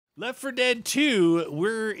Left 4 Dead 2,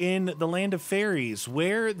 we're in the land of fairies.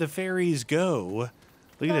 Where the fairies go.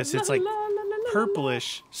 Look at this, it's like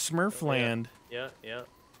purplish Smurf land. Yeah, yeah.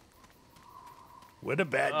 Where the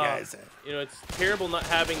bad guys at? You know, it's terrible not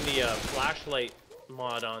having the flashlight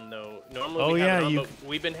mod on, though. Normally we have it on, but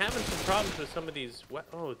we've been having some problems with some of these.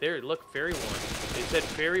 Oh, there, look, fairy ones. They said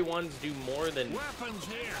fairy ones do more than... Weapons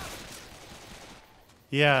here.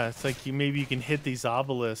 Yeah, it's like maybe you can hit these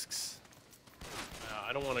obelisks.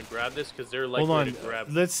 I don't want to grab this because they're likely to grab.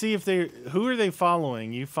 Let's see if they. Who are they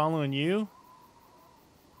following? You following you?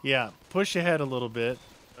 Yeah, push ahead a little bit.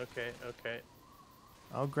 Okay, okay.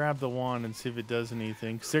 I'll grab the wand and see if it does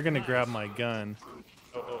anything. Because they're going to grab my gun.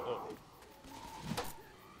 Oh.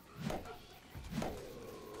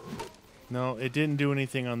 No, it didn't do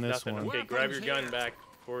anything on this Nothing. one. Okay, grab your gun back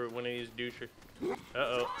for one of these douchers.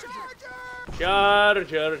 Uh-oh.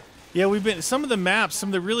 Charger. Yeah, we've been some of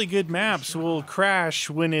the really good maps will crash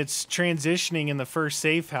when it's transitioning in the first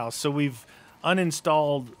safe house. So we've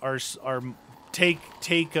uninstalled our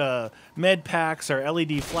med packs, our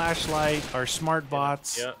LED flashlight, our smart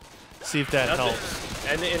bots. Yeah. See if that helps.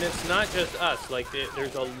 And it's not just us. Like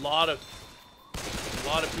there's a lot of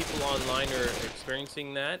people online are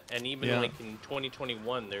experiencing that, and even like in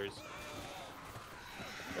 2021, there's.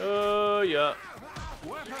 Oh yeah.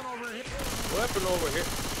 Weapon over here. Weapon over here.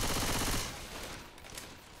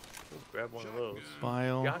 Grab one of those.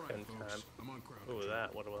 Bile. Shotgun time. What was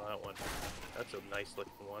that? What was that one? That's a nice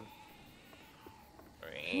looking one.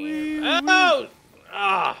 Oh!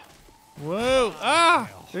 Ah! Whoa! Ah!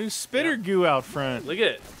 There's spitter goo out front. Look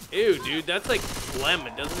at it. Ew, dude. That's like phlegm.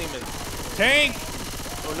 It doesn't even... Tank!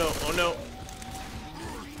 Oh no, oh no.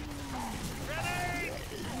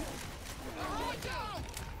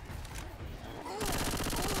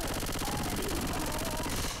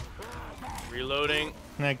 Reloading.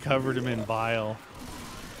 And that covered him in bile.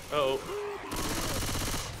 Uh-oh.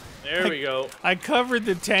 There we go. I covered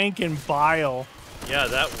the tank in bile. Yeah,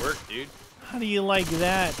 that worked, dude. How do you like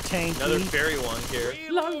that, Tanky? Another fairy one here.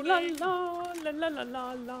 La la la la la la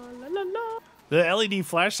la la la la. The LED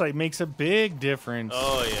flashlight makes a big difference.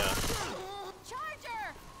 Oh yeah.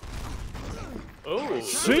 Oh,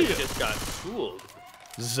 Zoe just got fooled.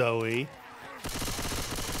 Zoe.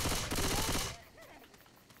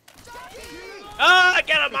 Ah,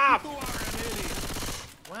 get him off!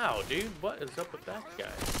 Wow, dude, what is up with that guy?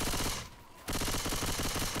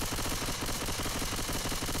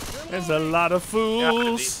 There's a lot of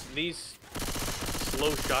fools. Yeah, these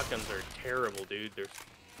slow shotguns are terrible, dude. They're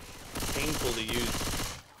painful to use.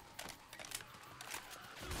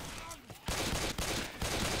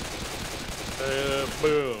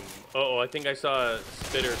 Boom. Uh-oh, I think I saw a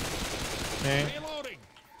spitter. Okay.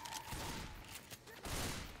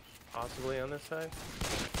 Possibly on this side.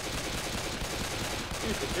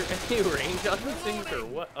 Dude, is there any range on these things or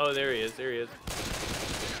what? Oh, there he is. There he is.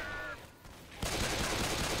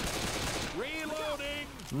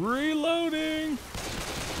 Reloading.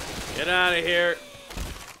 Get out of here.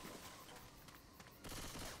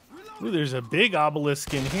 Ooh, there's a big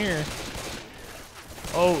obelisk in here.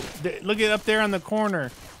 Oh, look at up there on the corner.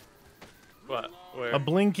 What? Where? A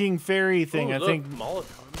blinking fairy thing. Ooh, I look, think. Molotov.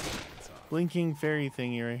 Blinking fairy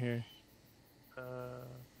thingy right here.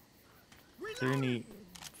 Is there any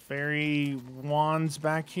fairy wands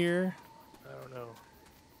back here? I don't know.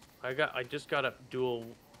 I just got up dual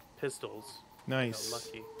pistols. Nice. I got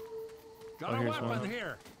lucky. Got a weapon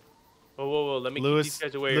here. Whoa, whoa, whoa! Let me keep these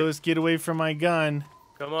guys away. Lewis, get away from my gun.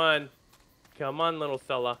 Come on, little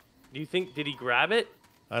fella. Do you think? Did he grab it?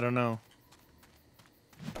 I don't know.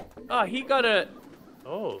 Oh, he got a.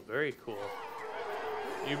 Oh, very cool.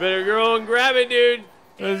 You better go and grab it, dude.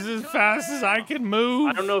 This is as fast as I can move.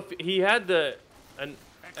 I don't know if he had an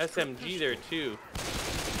SMG there too.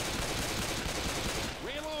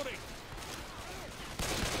 Reloading.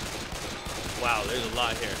 Wow, there's a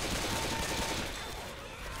lot here.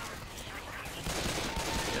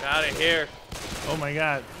 Get out of here. Oh my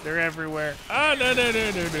God, they're everywhere. Ah, no.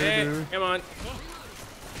 Hey, come on.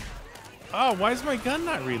 Oh, why is my gun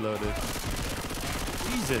not reloaded?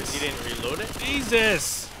 Jesus. You didn't reload it?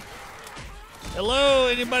 Jesus. Hello,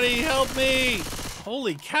 anybody help me?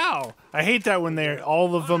 Holy cow. I hate that when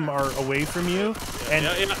all of them are away from you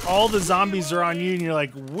and all the zombies are on you and you're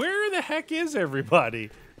like, where the heck is everybody?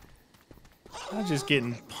 I'm just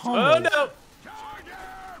getting pummeled. Oh, no.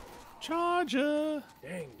 Charger.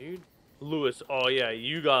 Dang, dude. Lewis. Oh, yeah,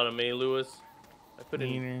 you got him, eh, Lewis? I put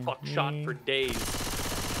in buckshot for days.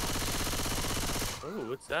 Oh,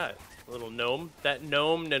 what's that? A little gnome? That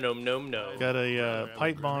gnome? No. Got a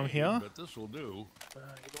pipe bomb here. But this will do. You know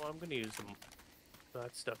what? I'm going to use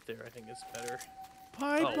that stuff there. I think it's better.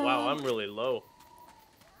 Pipe Oh, wow, I'm really low.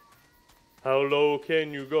 How low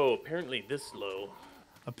can you go? Apparently this low.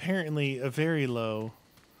 Apparently a very low.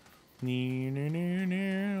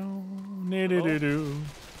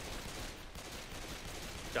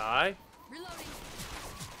 Die? Reloading.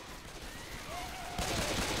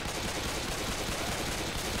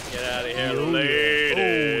 Get out of here, Oh, lady. Oh,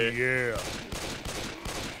 yeah.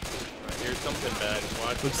 Right, here's something bad.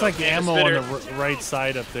 Watch. Looks Oh, like and a ammo on spitter. the right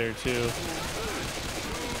side up there, too.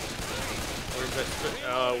 Where's that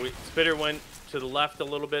spitter? Spitter went to the left a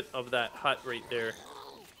little bit of that hut right there.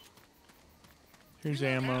 Here's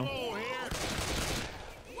ammo. Oh, here.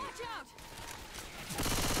 Watch out.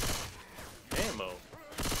 Ammo.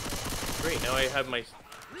 Great, now I have my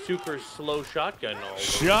super slow shotgun all over.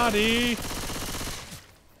 Shotty!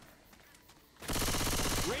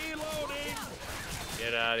 Reloading.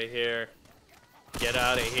 Get out of here. Get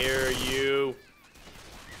out of here, you.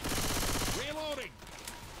 Reloading.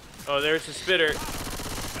 Oh, there's the spitter.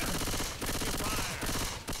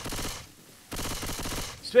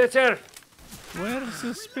 Spitter! Where's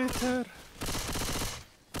the spitter?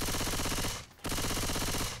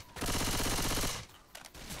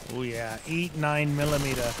 Oh yeah, 9mm.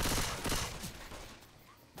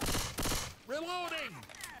 Reloading.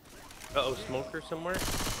 Uh-oh, smoker somewhere?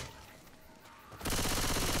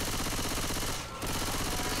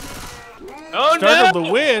 Oh, Startled no!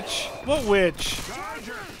 the witch? What witch?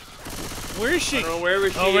 Charger. Where is she? I don't know wherever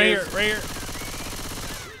she Oh, right is. here, right here.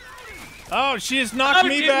 Oh, she just knocked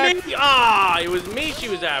me it back. me? Ah, it was me she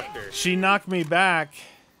was after. She knocked me back.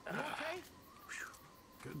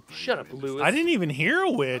 Shut up, Lewis. I didn't even hear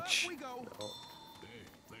a witch.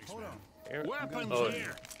 Here. Weapons Oh,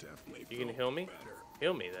 here. you gonna heal me?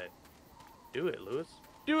 Heal me then. Do it, Lewis.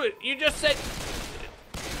 Do it. You just said.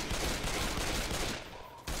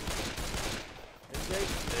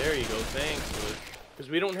 There you go. Thanks, Lewis. Because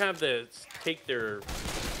we don't have to take their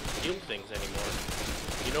heal things anymore.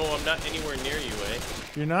 You know I'm not anywhere near you, eh?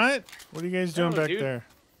 You're not? What are you guys doing No, back dude. there?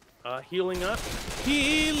 Healing up.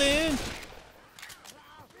 Healing.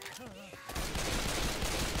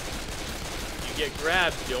 You get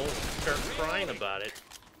grabbed, don't start crying about it.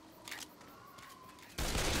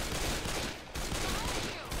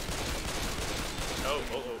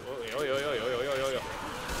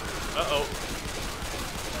 Uh-oh.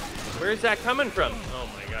 Where's that coming from? Oh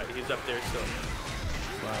my god, he's up there still.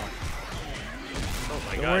 Wow. Oh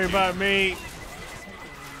my god. Don't worry dude. about me.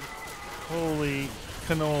 Holy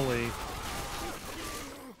cannoli.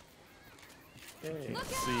 Can't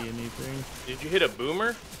see anything. Did you hit a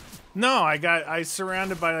boomer? No, I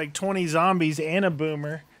surrounded by like 20 zombies and a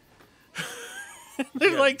boomer.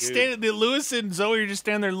 They're Yeah, like dude. standing. Lewis and Zoe are just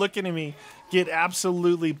standing there looking at me, get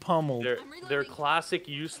absolutely pummeled. Their classic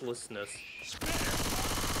uselessness.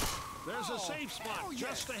 There's a safe spot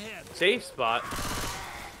just ahead. Safe spot.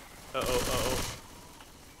 Uh-oh.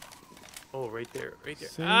 Oh, right there. Right there.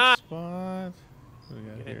 Safe Ah! spot. What do we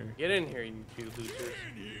got here? Get in here, you two losers.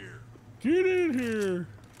 Get in here.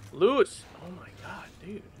 Lewis! Oh my god,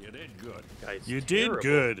 dude. You did good. Guys, You terrible. did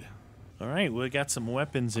good. All right, we got some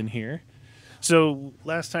weapons in here. So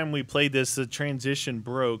last time we played this, the transition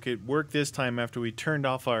broke. It worked this time after we turned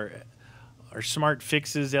off our smart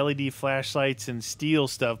fixes, LED flashlights, and steel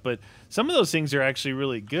stuff. But some of those things are actually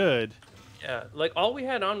really good. Yeah, like all we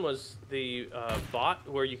had on was the bot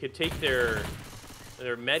where you could take their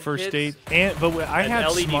med First kits. aid, but I An had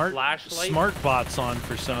LED smart flashlight? bots on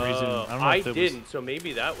for some reason. I don't know I if it didn't, so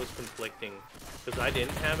maybe that was conflicting because I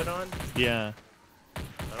didn't have it on. Yeah.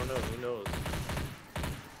 I don't know. Who knows?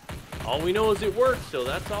 All we know is it works, so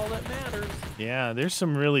that's all that matters. Yeah, there's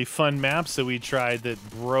some really fun maps that we tried that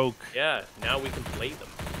broke. Yeah, now we can play them.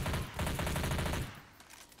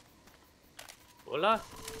 Hola.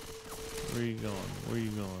 Where you going? Where you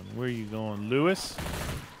going? Where you going? Lewis?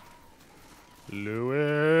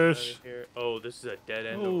 Lewis! Out of here. Oh, this is a dead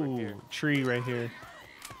end over here. Oh, tree right here.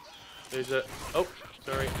 There's a... Oh,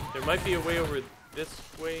 sorry. There might be a way over this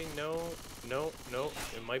way. No.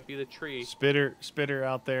 It might be the tree. Spitter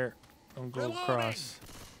out there. Don't go Reloading. across.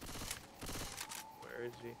 Where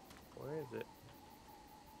is he? Where is it?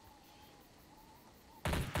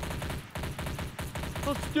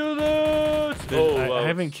 Let's do this! Oh, I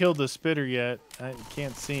haven't killed the spitter yet. I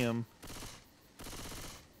can't see him.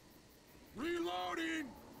 Reloading.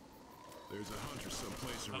 There's a hunter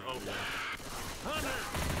someplace around here.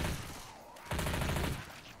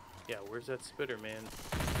 Yeah, where's that spitter, man?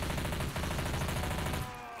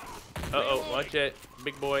 Uh-oh, watch it.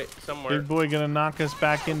 Big boy, somewhere. Big boy gonna knock us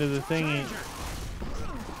back into the thingy.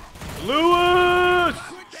 Lewis!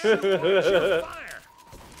 Fire.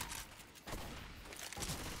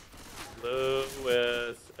 Lewis.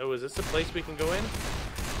 Oh, is this a place we can go in?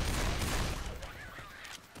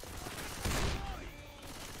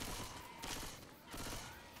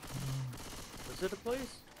 Is it a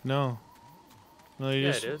place? No. No, you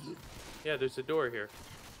Yeah, just... it is. Yeah, there's a door here.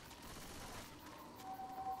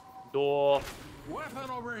 Door. Weapon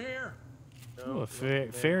over here. Oh, a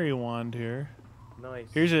fairy wand here. Nice.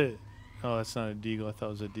 Here's a... Oh, that's not a deagle. I thought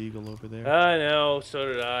it was a deagle over there. I know, so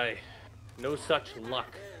did I. No such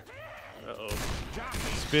luck. Uh-oh.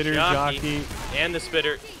 Spitter, jockey. And the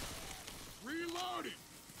spitter. Reloading.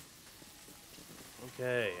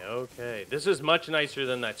 Okay, okay. This is much nicer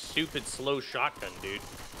than that stupid slow shotgun, dude.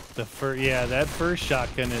 Yeah, that first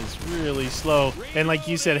shotgun is really slow. And like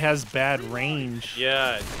you said, it has bad range.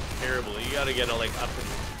 Yeah, it's terrible. You gotta get it like up and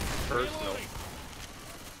personal.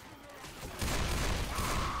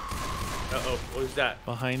 Uh-oh, what was that?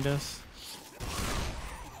 Behind us.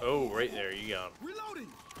 Oh, right there, you got him. Reloading.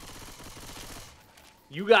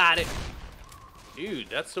 You got it. Dude,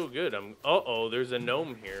 that's so good. Uh-oh, there's a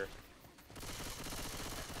gnome here.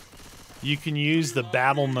 You can use the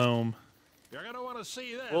battle gnome. You're gonna want to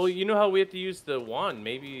see this. Well, you know how we have to use the wand.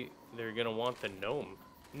 Maybe they're gonna want the gnome.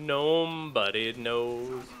 Gnome-butted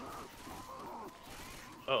nose.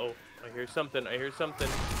 Uh-oh, I hear something. I hear something.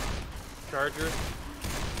 Charger.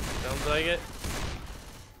 Sounds like it.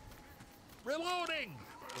 Reloading.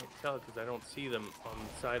 I can't tell because I don't see them on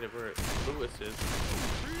the side of where Lewis is.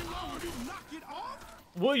 Reloading. Knock it off.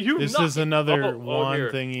 Well, you This is another wand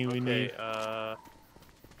here. thingy we need.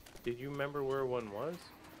 Did you remember where one was?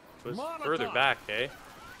 It was Molotov. further back, eh?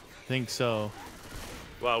 Think so.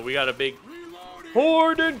 Wow, we got a big Reloading.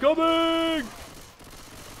 horde incoming!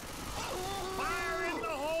 Fire in the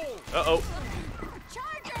hole. Uh-oh.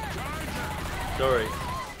 Charger! Sorry.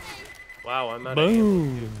 Wow, I'm out of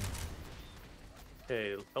Boom. ammo.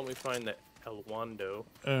 Okay, help me find the El Wando.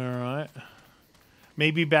 All right.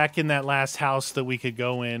 Maybe back in that last house that we could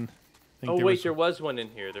go in. Oh, wait, there was one in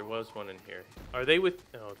here. There was one in here. Are they with...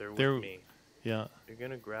 No, they're with me. Yeah. You're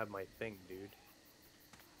gonna grab my thing, dude.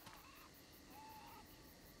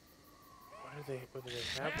 What do they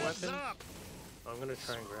have weapons? I'm gonna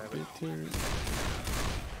try and grab it.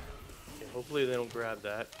 Okay, hopefully they don't grab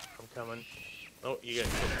that. I'm coming. Oh, you got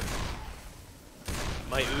it.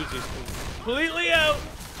 My Uzi's completely out!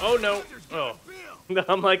 Oh, no. Oh.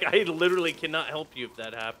 I'm like, I literally cannot help you if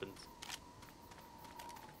that happens.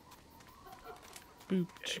 Boop,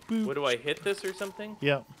 Okay. boop. What do I hit this or something?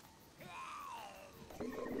 Yep.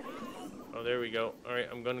 Oh, there we go. All right,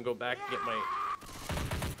 I'm gonna go back and get my.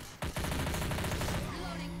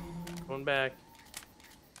 Going back.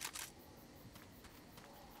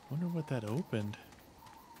 Wonder what that opened.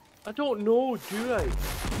 I don't know, do I?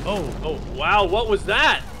 Oh, Oh, wow, what was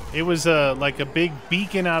that? it was like a big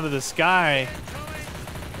beacon out of the sky.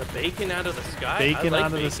 The bacon out of the sky? Bacon I like out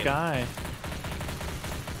of bacon. the sky.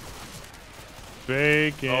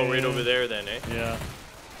 Bacon. Oh, right over there then, eh? Yeah.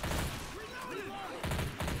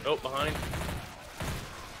 Oh, behind.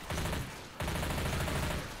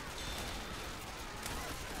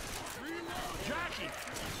 Jackie.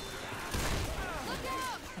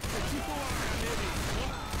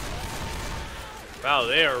 Wow,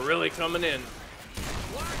 they are really coming in.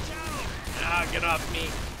 Watch out. Ah, get off me.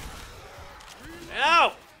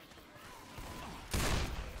 Ow!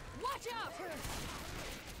 Watch out!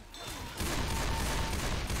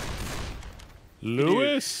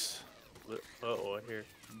 Lewis. Uh-oh, I hear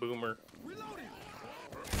Boomer. Reloading.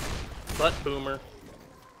 Butt Boomer.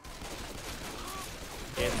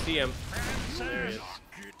 Can't see him. There he is.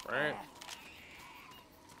 Right.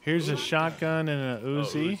 Here's a shotgun and a Oh,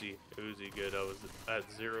 Uzi. Uzi, good. I was at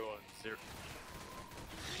 0 on 0.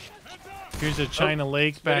 Here's a China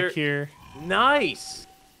Lake spitter. back here. Nice!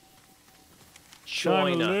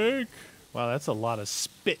 China China. Lake. Wow, that's a lot of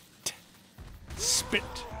spit. Spit.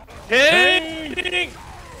 Hey!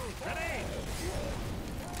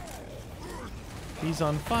 He's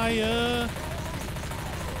on fire.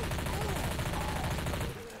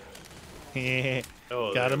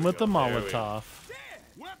 Oh, Got there him we with the go. There we go. Molotov.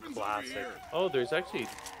 Weapons over Classic. here. Oh, there's actually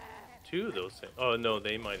 2 of those things. Oh, no,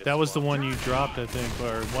 they might have That was the swapped. one you dropped, I think,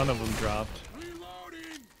 or one of them dropped.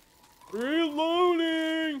 Reloading.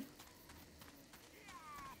 Reloading!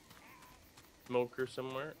 Smoker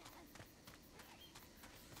somewhere.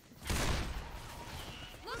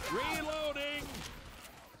 Reloading.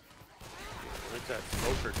 Where's that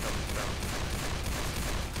smoker coming from?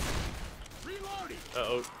 Reloading.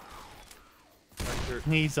 Uh-oh. Hunter.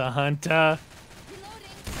 He's a hunter.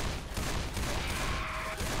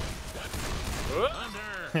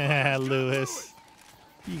 Oh, Lewis.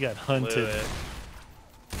 You got hunted. Lewis.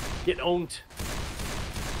 Get owned.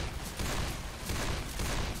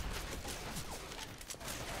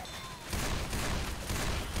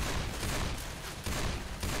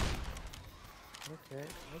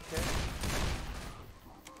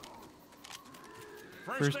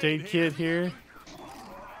 First aid kit here.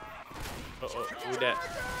 Uh-oh, who that?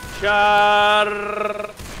 Char.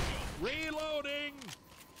 Reloading.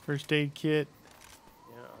 First aid kit.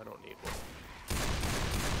 Yeah, I don't need one.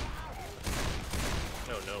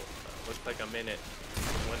 No. Looks like I'm in it.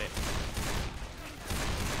 Win it.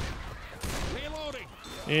 Reloading.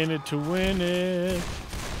 In it to win it.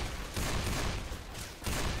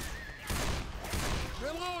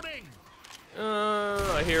 Reloading.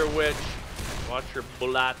 I hear a witch. Watch your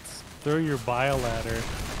bullets. Throw your bile at her.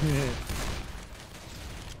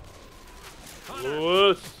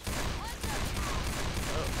 Lewis.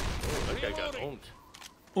 Oh, that guy got owned.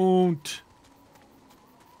 Oont.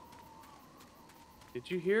 Did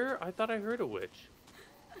you hear? I thought I heard a witch.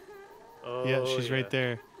 Oh, Yeah, she's right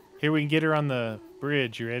there. Here, we can get her on the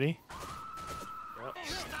bridge. You ready? Yep.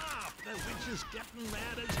 Stop. The witch is getting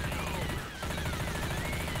mad as hell.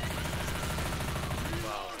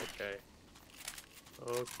 Wow, okay.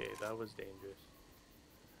 Okay, that was dangerous.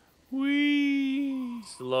 Whee!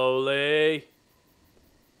 Slowly.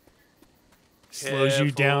 Slows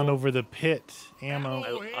you down Careful. over the pit. Ammo.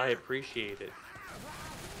 I appreciate it.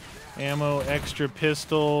 Ammo, extra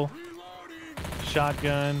pistol.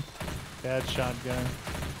 Shotgun. Bad shotgun.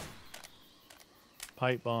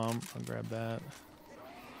 Pipe bomb. I'll grab that.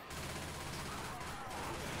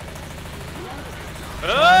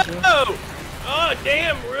 Oh! Oh,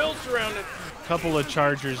 damn, real surrounded. Couple of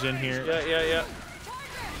chargers in here. Yeah.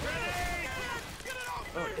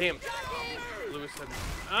 Oh, damn. Lewis said,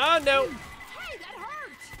 no. Hey, that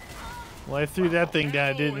hurt. Well, I threw that thing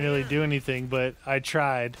down. It didn't really do anything, but I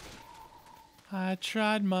tried. I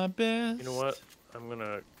tried my best. You know what? I'm going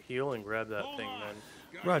to heal and grab that thing then.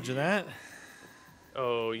 Roger that.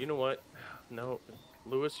 Oh, you know what? No,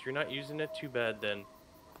 Lewis, you're not using it too bad then.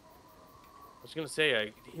 I was going to say I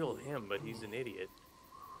could heal him, but he's an idiot.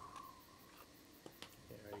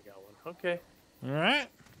 Yeah, I already got one. Okay. All right.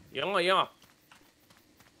 Yeah.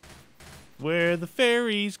 Where the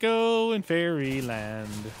fairies go in fairyland.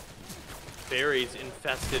 Fairies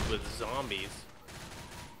infested with zombies.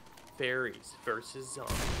 Fairies versus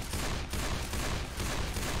zombies.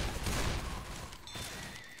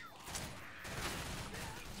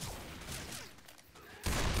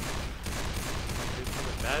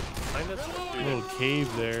 That behind us? Little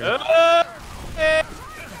cave there.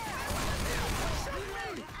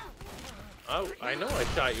 Oh, I know I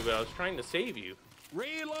shot you, but I was trying to save you.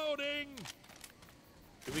 Reloading.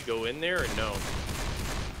 Did we go in there or no?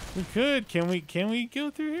 We could. Can we go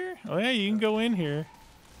through here? Oh yeah, you can go in here.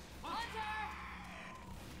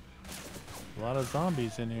 A lot of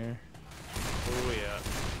zombies in here. Oh yeah.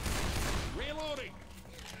 Reloading.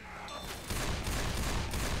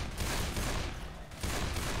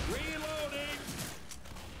 Reloading.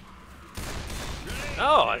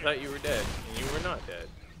 Oh, I thought you were dead, and you were not dead.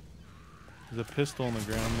 There's a pistol on the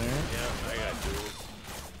ground there. Yeah, I got duels.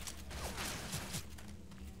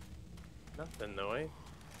 Nothing though, eh?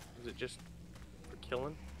 Is it just for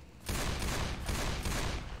killing?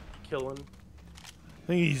 Killing. I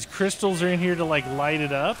think these crystals are in here to like light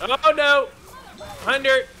it up. Oh no!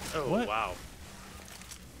 100! Oh What? wow.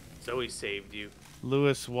 Zoe saved you.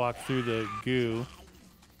 Lewis walked through the goo.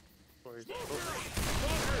 Where's- oh.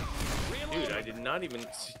 Dude, I did not even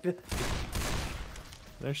see that.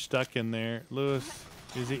 They're stuck in there. Lewis,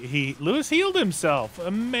 Lewis healed himself.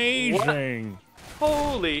 Amazing.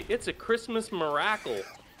 Holy, it's a Christmas miracle.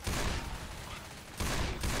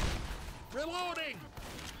 Reloading.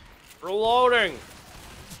 Reloading.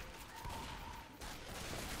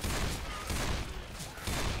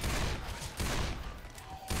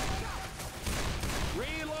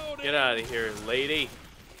 Reloading. Get out of here, lady.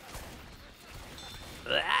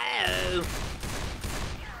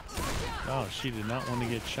 Oh, she did not want to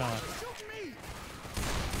get shot.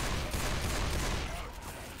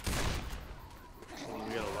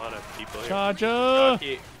 We got a lot of people here. Charger!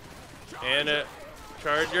 Jockey. And a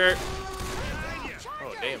charger.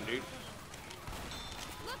 Oh, damn, dude.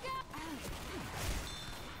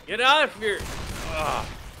 Get out of here. Ah,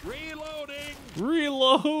 Reloading.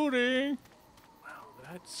 Reloading.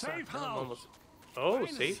 that Safe sucked. I'm house. almost... Oh,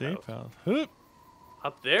 safe Safe house. house. Hoop.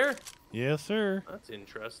 Up there? Yes, sir. That's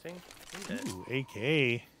interesting. Isn't it? Ooh,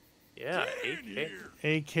 AK. Yeah, AK.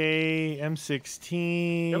 AK,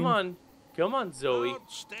 M16. Come on, Zoe.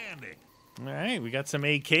 Outstanding. All right, we got some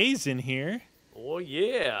AKs in here. Oh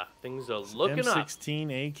yeah, things are looking up.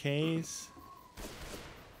 M16 AKs.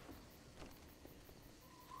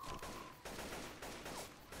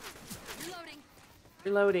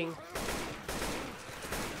 Reloading.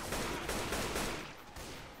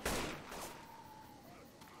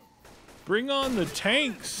 Bring on the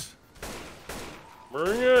tanks.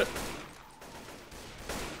 Bring it.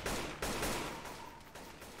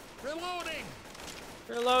 Reloading.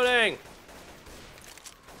 Reloading.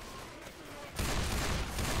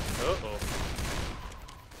 Uh-oh.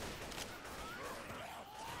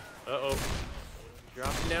 Uh-oh.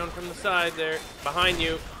 Dropping down from the side there. Behind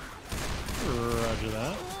you. Roger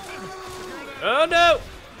that. Oh, no!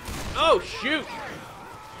 Oh, shoot!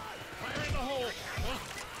 Fire in the hole.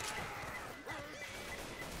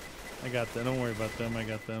 I got them. Don't worry about them. I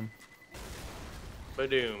got them.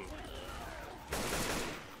 Badoom.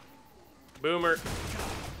 Boomer.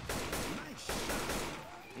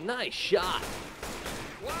 Nice shot.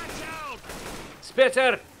 Watch out.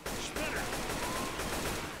 Spitter. Spinner.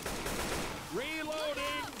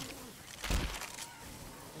 Reloading.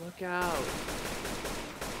 Look out.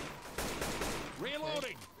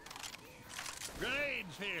 Reloading.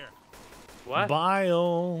 Grenades here. What?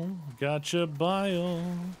 Bile. Gotcha, bile.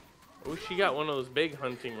 Oh, she got one of those big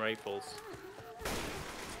hunting rifles.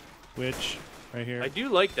 Which? Right here. I do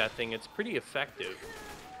like that thing. It's pretty effective.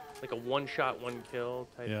 Like a one-shot, one-kill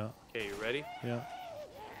type. Yeah. Okay, you ready? Yeah.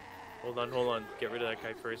 Hold on, hold on. Get rid of that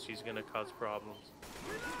guy first. He's gonna cause problems.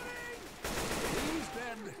 He's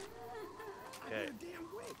dead. Okay. Damn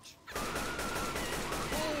witch.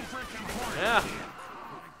 Full freaking horn.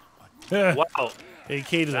 Yeah. Wow. AK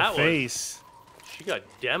to the That was- face. She got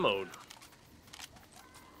demoed.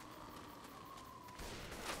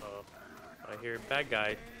 I hear bad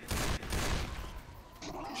guy.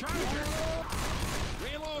 Charger.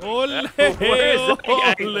 Reloading. Ole, Where is that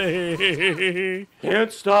guy? ole.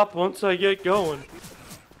 Can't stop once I get going.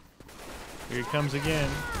 Here he comes again.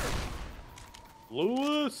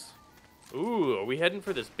 Lewis. Ooh, are we heading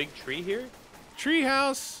for this big tree here?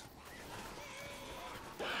 Treehouse.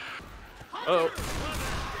 Uh oh.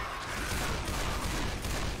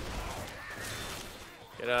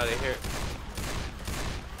 Get out of here.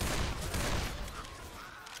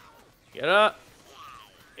 Get up.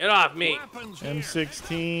 Get off me. Weapons here.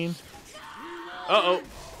 M16. Uh-oh.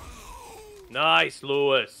 Nice,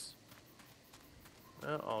 Lewis.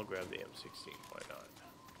 Well, I'll grab the M16. Why not?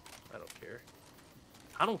 I don't care.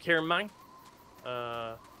 I don't care, man.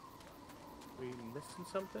 We missing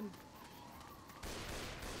something?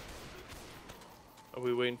 Are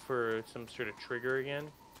we waiting for some sort of trigger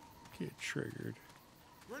again? Get triggered.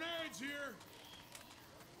 Grenades here.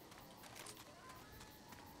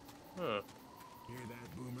 Huh. Hear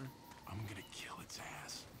that, Boomer? I'm gonna kill its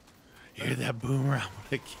ass. Hear that boomer? I'm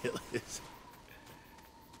gonna kill this.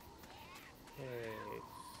 Okay,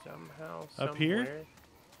 somehow, Up here? somewhere.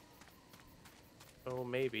 Oh,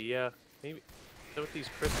 maybe, yeah. Maybe. Is that what these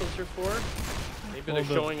crystals are for? Maybe Well,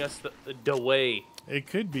 they're showing us the way. It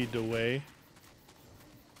could be the way.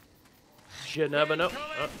 You never know.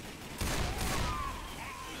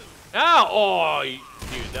 Ow! Oh,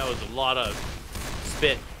 dude, that was a lot of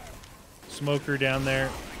spit. Smoker down there.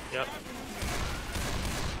 Yep.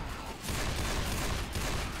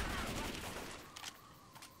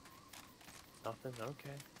 Nothing.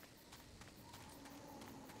 Okay.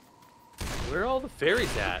 Where are all the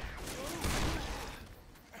fairies at?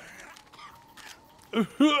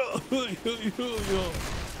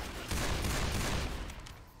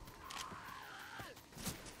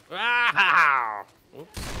 Ah! Oops,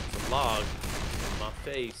 it's a log in my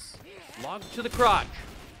face. Log to the crotch.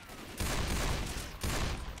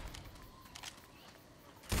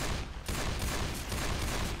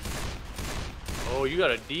 Oh, you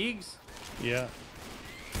got a Deegs? Yeah.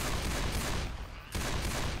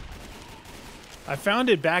 I found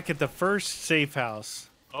it back at the first safe house.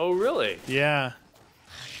 Oh, really? Yeah.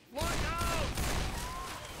 Look out!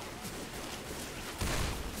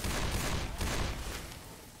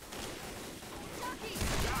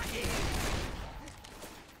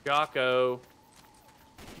 Jocko.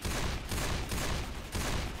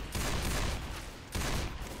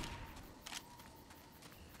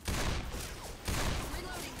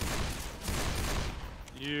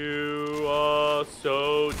 You are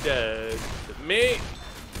so dead to me.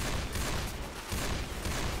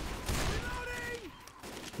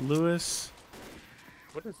 Lewis.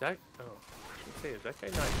 What is that? Oh, I was gonna say, is that guy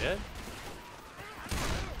not dead?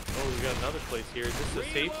 Oh, we got another place here. Is this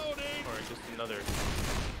a safe? Or just another?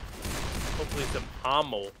 Hopefully some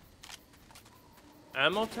ammo.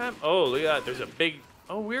 Ammo time? Oh, look at that. There's a big...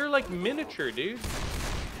 Oh, we're like miniature, dude.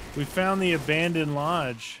 We found the abandoned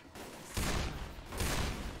lodge.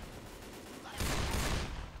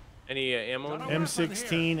 Any ammo? in here?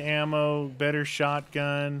 M16 ammo, better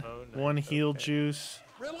shotgun, Oh, nice. one heal Okay. juice.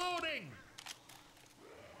 Reloading!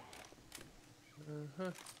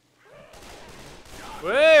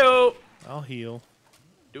 Whoa! I'll heal.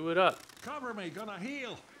 Do it up. Cover me, gonna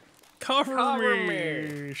heal. Cover Cover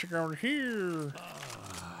me. She got here.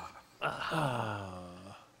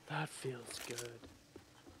 That feels good.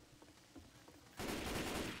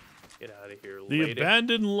 Get out of here, The lady.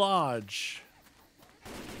 abandoned lodge.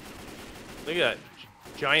 Look at that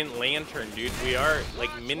giant lantern, dude. We are like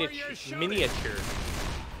miniature.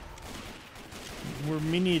 We're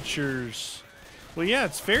miniatures. Well, yeah,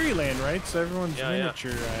 it's fairyland, right? So everyone's Yeah, yeah.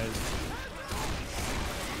 miniaturized.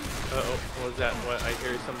 Uh-oh, what was that? What? I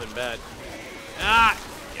hear something bad. Ah!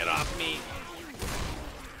 Get off me!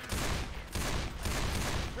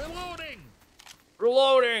 Reloading.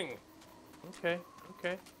 Reloading! Okay,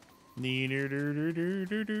 okay.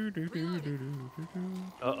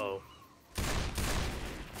 Uh-oh.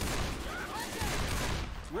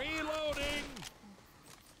 Reloading.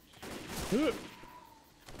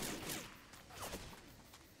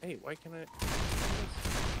 Hey, why can't I...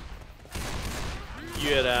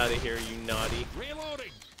 Get out of here, you naughty.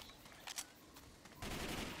 Reloading.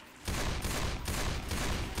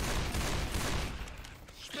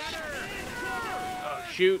 Oh,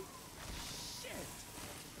 shoot.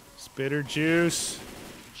 Spitter juice.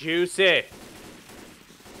 Juicy.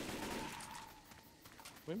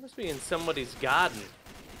 We must be in somebody's garden.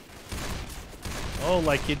 Oh,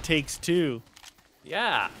 like It Takes Two.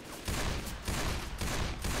 Yeah.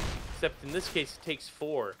 Except in this case, it takes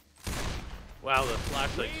 4. Wow, the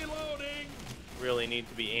flashlights Reloading. really need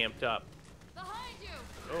to be amped up. Behind you!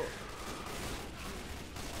 Oh.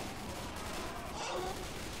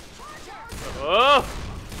 Oh!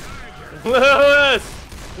 Lewis!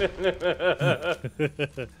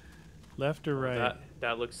 Left or right?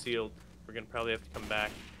 That looks sealed. We're gonna probably have to come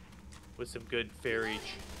back with some good fairy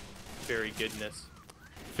goodness.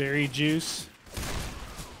 Fairy juice.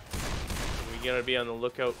 We're gonna be on the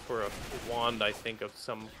lookout for a wand, I think, of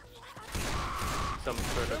some sort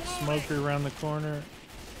of. Smoker around the corner.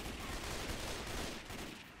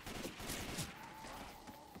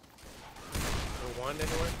 A wand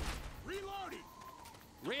anywhere? Reloading.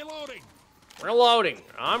 Reloading. Reloading.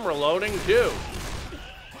 I'm reloading too.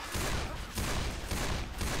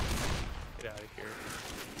 Get out of here.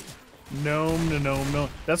 Gnome.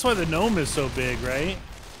 That's why the gnome is so big, right?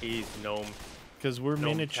 He's gnome. Because we're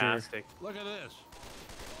miniature. Gnome-tastic. Look at this.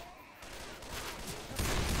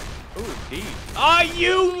 Ooh, D. Ah,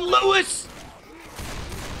 you, Lewis!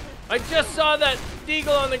 I just saw that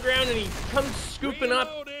deagle on the ground and he comes scooping up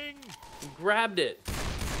Reloading. and grabbed it.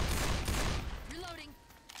 Reloading.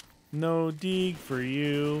 No dig for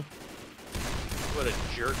you. What a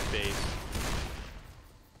jerk face.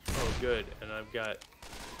 Oh, good. And I've got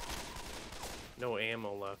no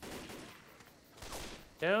ammo left.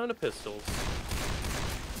 Down to pistols.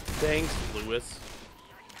 Thanks, Lewis.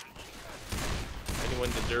 If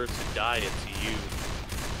anyone deserves to die, it's you.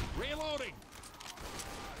 Reloading.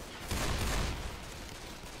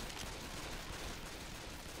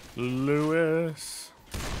 Lewis.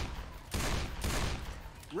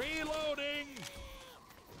 Reloading.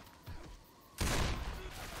 You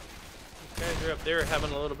guys are up there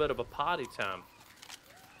having a little bit of a potty time.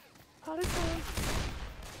 Potty time.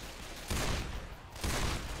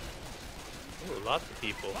 Ooh, lots of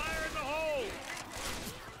people. Fire in the hole.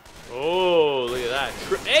 Oh, look at that.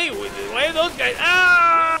 Hey, why are those guys?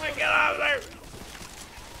 Ah, get out of there.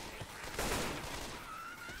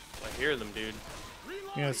 I hear them, dude.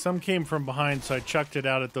 Yeah, some came from behind, so I chucked it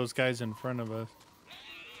out at those guys in front of us.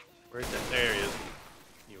 Where's that? There he is.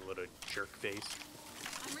 You little jerk face.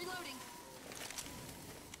 I'm reloading.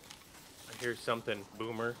 I hear something.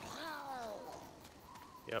 Boomer.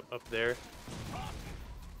 Yep, up there.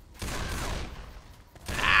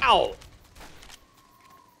 Ow!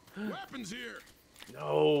 Weapons here.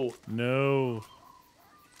 No. No.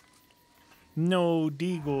 No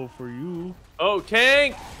deagle for you. Oh,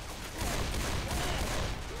 tank!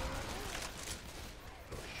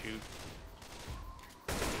 Oh, shoot.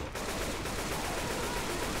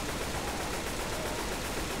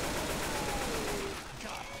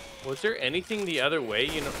 Was there anything the other way,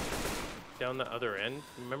 you know, down the other end?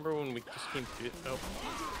 Remember when we just came through? Oh,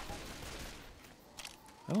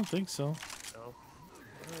 I don't think so. no.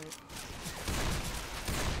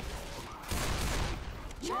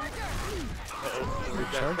 Uh-oh. Where'd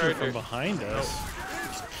that Charger charger? from behind us.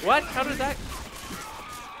 What? How did that?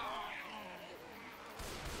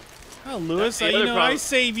 Oh, Lewis, That's the other I problem.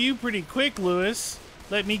 save you pretty quick, Lewis.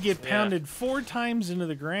 Let me get Yeah. pounded 4 times into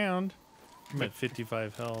the ground. I'm at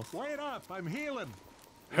 55 health. Wait up. I'm healing.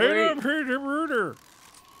 Herder.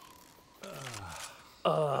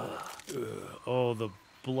 Oh, the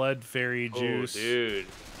blood fairy juice. Oh, dude.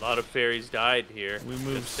 A lot of fairies died here. We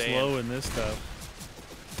move Just saying. slow in this stuff.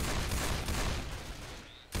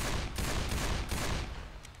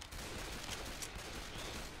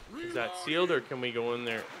 Is that sealed, or can we go in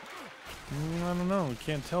there? I don't know. We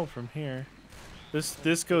can't tell from here.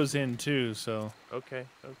 This goes in too, so. Okay,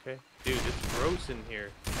 okay. Dude, it's gross in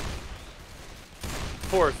here.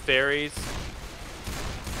 Poor fairies.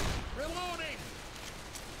 Reloading.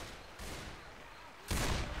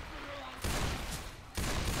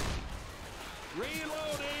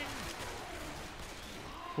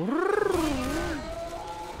 Reloading.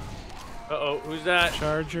 Uh-oh, who's that?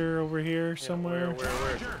 Charger over here Yeah, somewhere. where?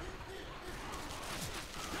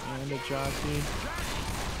 And a jockey.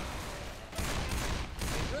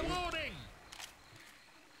 Reloading.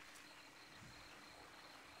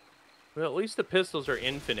 Well, at least the pistols are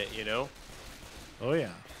infinite, you know? Oh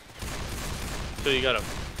yeah. So you got a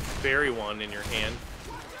fairy wand in your hand.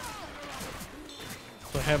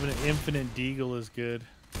 So having an infinite deagle is good.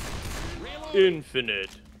 Infinite.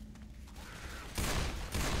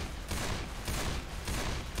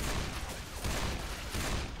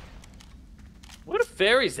 What are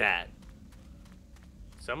fairies at?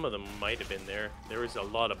 Some of them might have been there. There was a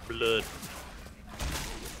lot of blood.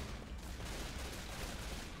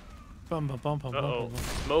 Bum bum bum bum bum. Uh-oh. Bum, bum.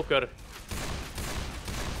 Smoker.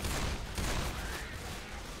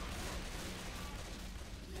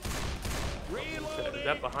 Is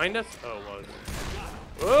that behind us? Oh, it was.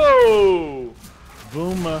 Whoa!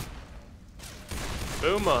 Booma.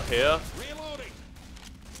 Booma here. Reloading.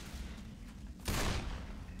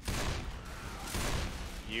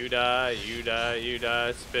 You die, you die, you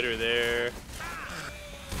die. Spitter there.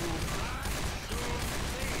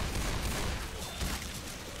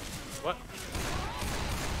 What?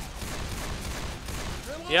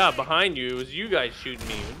 Yeah, behind you. It was you guys shooting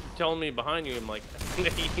me. You're telling me behind you. I'm like,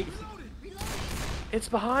 it's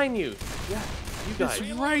behind you. Yeah, you guys.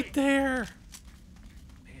 It's right there.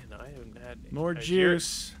 Man, I haven't had More has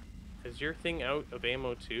juice. Is your thing out of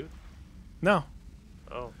ammo too? No.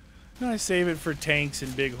 Oh. No, I save it for tanks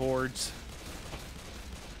and big hordes.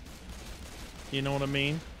 You know what I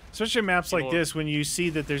mean? Especially maps like this when you see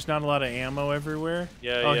that there's not a lot of ammo everywhere.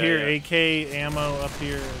 Yeah, oh, yeah, here, yeah. AK ammo up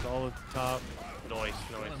here, all at the top. Nice,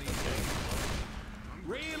 nice. Okay.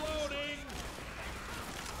 Reloading.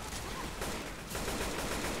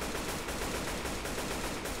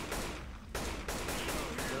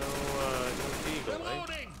 No deagle, eh?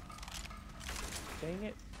 Reloading. Dang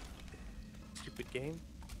it. Stupid game.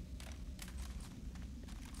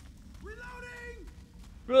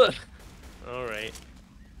 Reloading. Alright.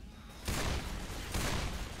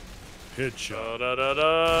 Headshot. Da da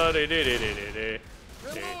da de de de de de de.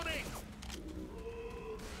 Reloading.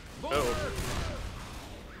 Oh.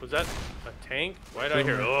 Was that a tank? Why did I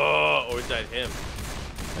hear? Oh, or was that him?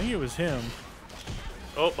 I think it was him.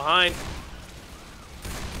 Oh, behind.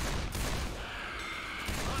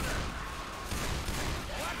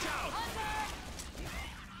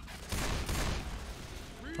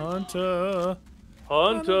 Hunter.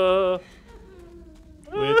 Hunter.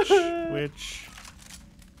 Which?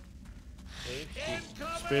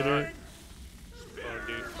 Spitter. Oh,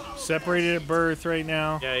 dude. Separated at birth right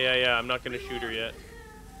now. Yeah. I'm not gonna shoot her yet.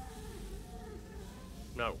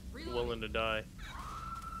 I'm not willing to die.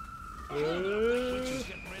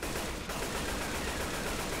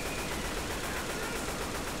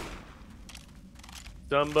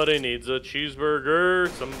 Somebody needs a cheeseburger.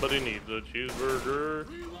 Somebody needs a cheeseburger.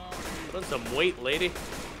 Put on some weight, lady.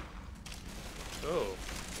 Oh.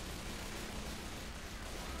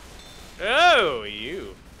 Oh,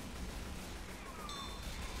 you.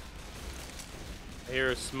 I hear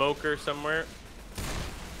a smoker somewhere.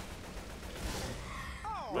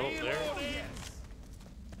 Oh, there.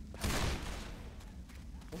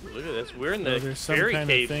 Oh, look at this. We're in the There's some fairy kind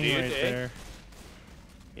cave, of thing dude. right eh? there.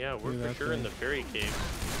 Yeah, we're Look at for that sure in thing. the fairy cave.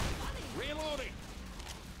 Reloading.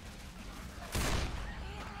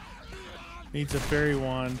 Needs a fairy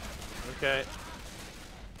wand. Okay.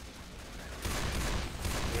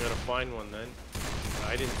 We gotta find one then.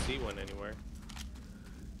 I didn't see one anywhere.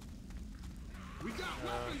 We got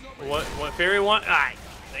weapons over What fairy want? Ah,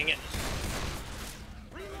 dang it.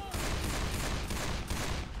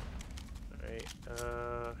 Alright,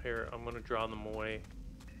 here, I'm gonna draw them away.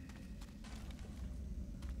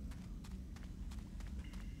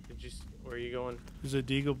 Where are you going? There's a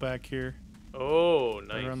deagle back here. Oh, Right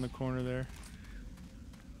nice. around the corner there.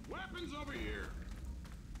 weapons over here.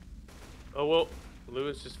 Oh, well,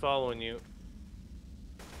 Lewis is following you.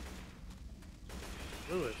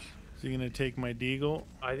 Lewis. Is he gonna take my deagle?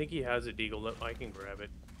 I think he has a deagle. Look, I can grab it.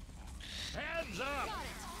 Hands up.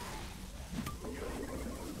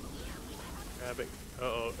 Grab it.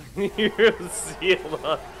 Uh-oh. You're sealed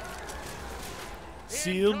up.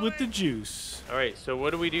 Sealed with the juice. Alright, so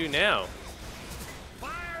what do we do now?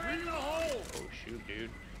 Fire Oh shoot, dude.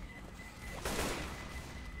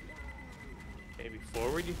 Maybe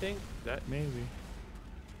forward, you think? That Maybe.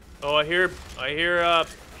 Oh, I hear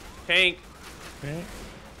tank. Okay.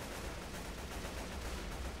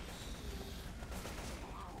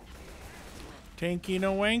 Tanky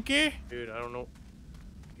no wanky. Dude, I don't know.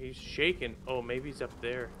 He's shaking. Oh, maybe he's up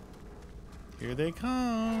there. Here they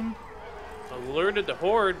come. Alerted the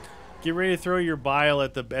horde. Get ready to throw your bile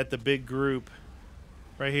at the big group.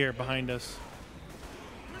 Right here behind us.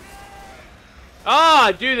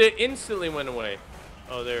 Ah, dude, it instantly went away.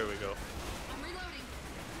 Oh, there we go. I'm reloading.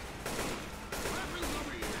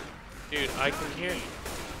 Dude, I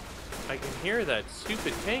can hear that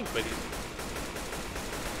stupid tank, but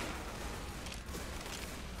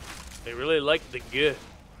they really like the good.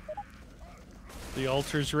 The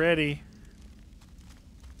altar's ready.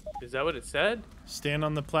 Is that what it said? Stand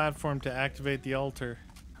on the platform to activate the altar.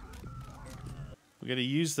 We gotta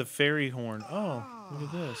use the fairy horn. Oh, look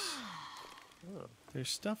at this. Oh. There's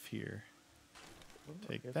stuff here.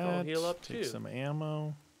 Take guess I'll that. heal up Take too. some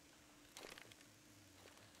ammo.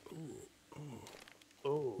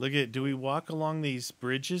 Oh. Look at, do we walk along these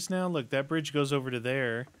bridges now? Look, that bridge goes over to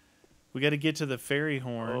there. We gotta get to the fairy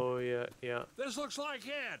horn. Oh yeah, yeah. This looks like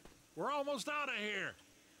it. We're almost out of here.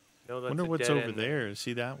 No, that's Wonder a what's dead over end. there.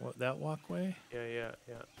 See that walkway? Yeah, yeah,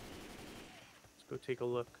 yeah. Let's go take a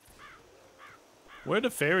look. Where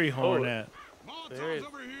the fairy horn Oh. at? There it Molotov's is.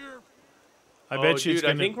 over here. I Oh, bet you dude, it's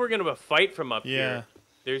gonna. I think we're gonna have a fight from up Yeah. here.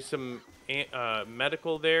 There's some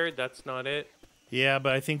medical there. That's not it. Yeah,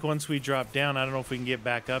 but I think once we drop down, I don't know if we can get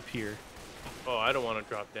back up here. Oh, I don't want to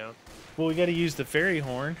drop down. Well, we got to use the fairy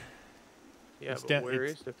horn. Yeah, It's but down- where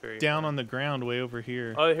it's is the fairy? Down horn? on the ground, way over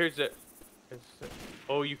here. Oh, here's it.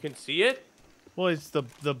 Oh, you can see it? Well, it's the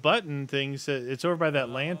button things. It's over by that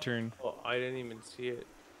lantern. Oh, I didn't even see it.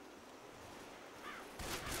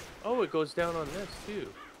 Oh, it goes down on this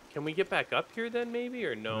too. Can we get back up here then, maybe,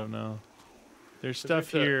 or I no? don't know. There's So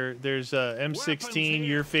stuff there's a- here. There's M16, here.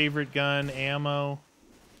 your favorite gun, ammo.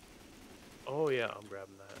 Oh yeah, I'm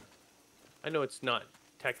grabbing that. I know it's not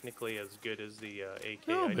technically as good as the AK.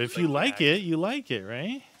 No, I but just if you the like axe. it, you like it,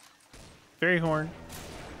 right? Fairy horn.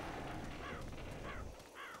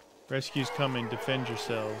 Rescue's coming. Defend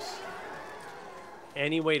yourselves.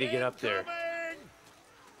 Any way to get up there?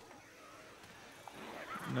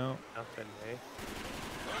 No. Nothing, eh?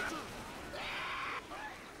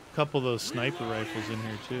 Couple of those sniper rifles in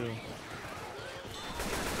here too.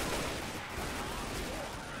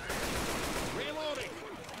 Reloading.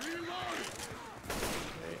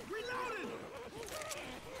 Reloading.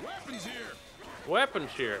 Weapons here.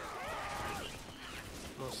 Weapons here.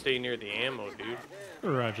 I'll stay near the ammo, dude.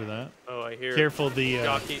 Roger that. Oh, I hear. Careful, the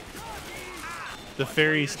Jockey.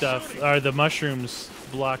 fairy stuff, or the mushrooms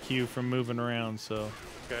block you from moving around, so.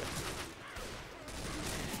 Okay.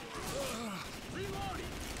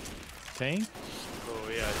 Tank? Oh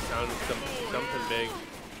yeah, it sounded something big.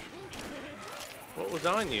 What was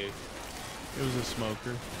on you? It was a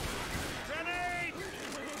smoker.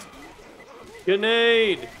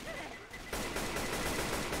 Grenade!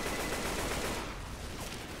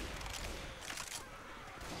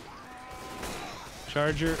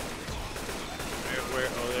 Charger. Where?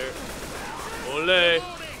 Oh, there. Ole!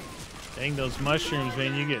 Dang, those mushrooms,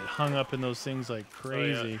 man, you get hung up in those things like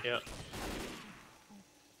crazy. Oh, yeah, yeah.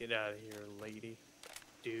 Get out of here, lady.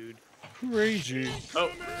 Dude. Crazy. Oh,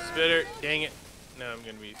 spitter. Dang it. Now I'm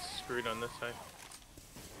going to be screwed on this side.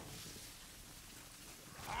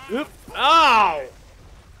 Oop. Ow!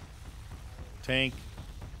 Tank.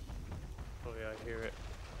 Oh, yeah, I hear it.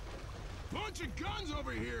 Bunch of guns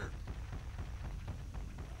over here.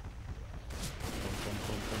 Boom, boom,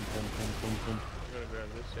 boom, boom, boom, boom, boom. I'm going to grab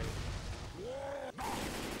this thing.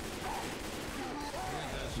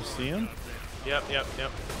 You see him? Yep.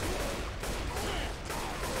 Damn.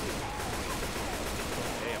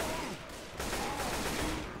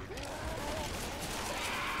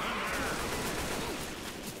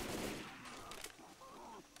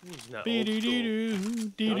 He's not old school. Dee-dee-dee-doo, Got a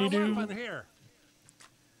dee-dee-doo. weapon here.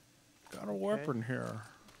 Got a weapon here.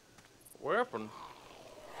 Weapon.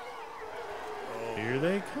 Oh, Here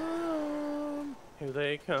they come. here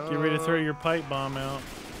they come. Get ready to throw your pipe bomb out.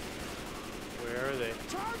 Where are they?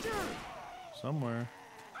 Somewhere.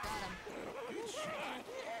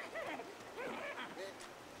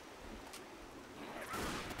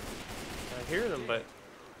 I hear them, but...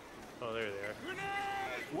 Oh, there they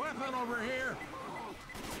are. Weapon over here.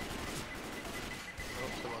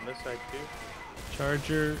 Oh, some on this side, too.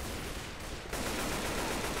 Charger.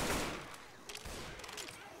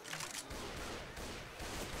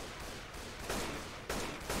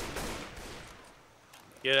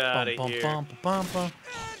 Get out of here.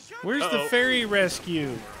 Where's the fairy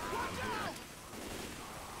rescue?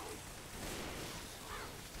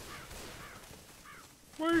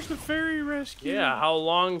 Where's the fairy rescue? Yeah, how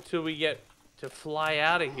long till we get to fly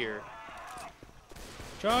out of here?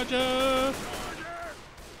 Georgia!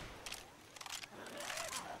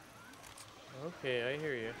 Okay, I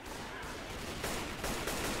hear you.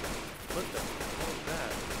 What the hell is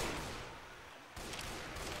that?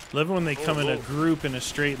 Love it when they come in a whoa. group in a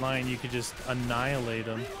straight line, you could just annihilate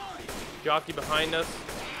them. Jockey behind us.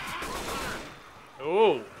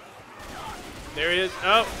 Oh! There he is.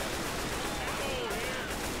 Oh!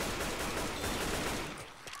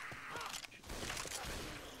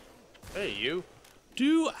 Hey, you.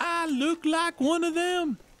 Do I look like one of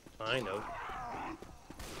them? I know.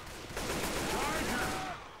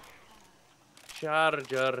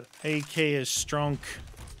 Charger. AK is strong.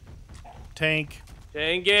 Tank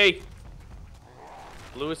Tangy.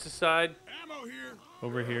 Lewis's side. Ammo here.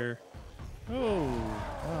 over here. Oh,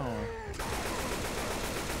 wow.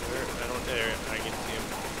 Where? I don't. There. I can see him.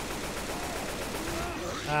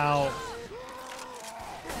 Ow.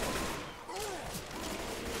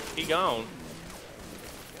 He gone.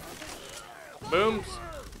 Booms.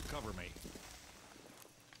 Cover me.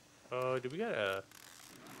 Oh, do we got a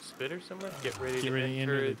spitter somewhere? Get ready Get to ready to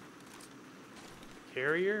enter. enter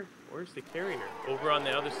Carrier? Where's the carrier? Over on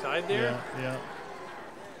the other side there? Yeah, yeah.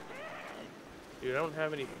 Dude, I don't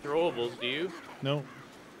have any throwables, do you? Nope.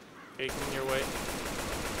 Okay, coming your way.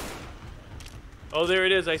 Oh, there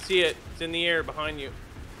it is. I see it. It's in the air behind you.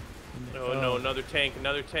 Oh, no, another tank,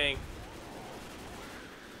 another tank.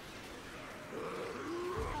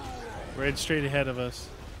 Right straight ahead of us.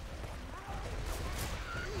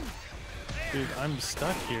 Dude, I'm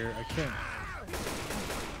stuck here. I couldn't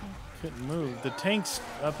move. The tank's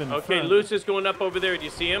up in front. Okay, Luce is going up over there. Do you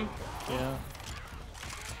see him? Yeah.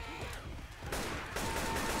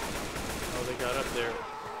 Oh, they got up there.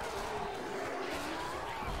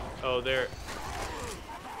 Oh, there.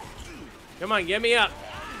 Come on, get me up.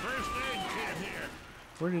 First aid kit here.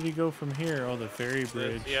 Where did he go from here? Oh, the ferry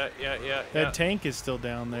bridge. Yeah. That tank is still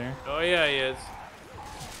down there. Oh, yeah, he is.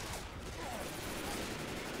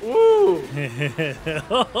 Woo!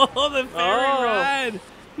 Oh, the ferry ride!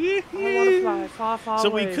 I want to fly far, far So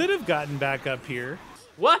away. we could have gotten back up here.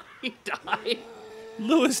 What? He died?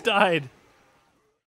 Lewis died.